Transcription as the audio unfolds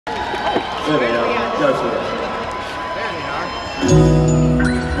这没有，要出来。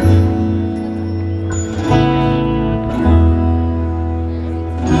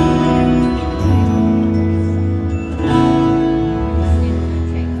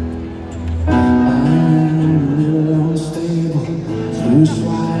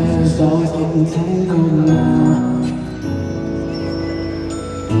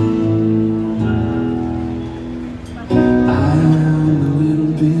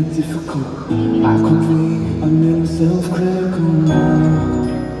I could be a little self-critical now.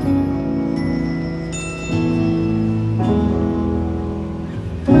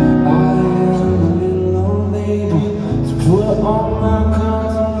 I am a little unable to put all my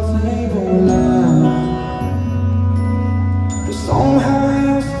cards on the table now. But somehow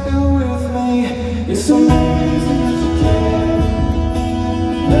you're still with me. It's amazing that you can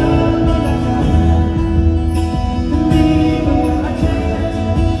love me like I am. And even when I can't,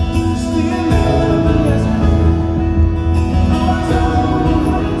 still love me as I am. Oh, I don't know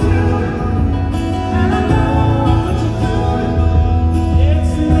how to do it, and I know I'll put you through it.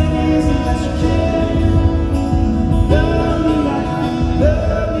 It's amazing that you can love me like I am.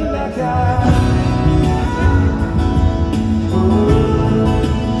 Love me like I am.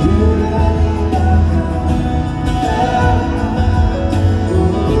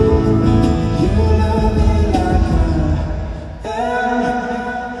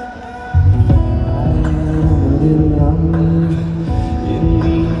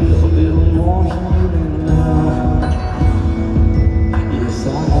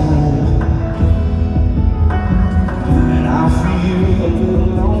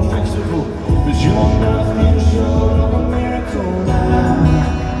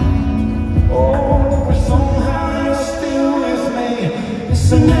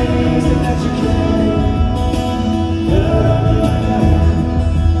 It's amazing that you can love me like I am.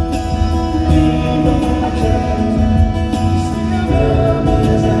 Even when I can't, you still love me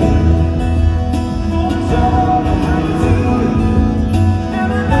as I am. Oh, I don't know how you do it,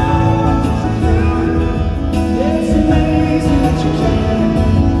 and I know I'll put you through it. It's amazing that you can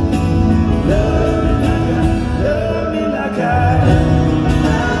love me like I am. Love me like I am.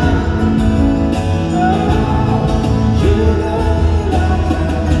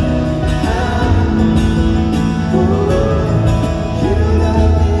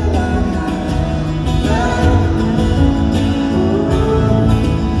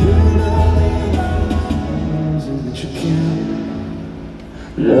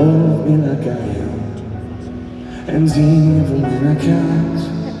 Love me like I am, and even when I can't,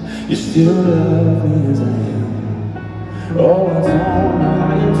 you still love me as I am. Oh, I don't know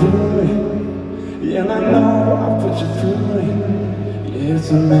how you do it, and I know I'll put you through it. It's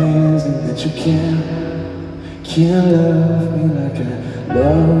amazing that you can love me like I,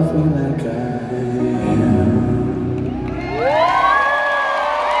 love me like I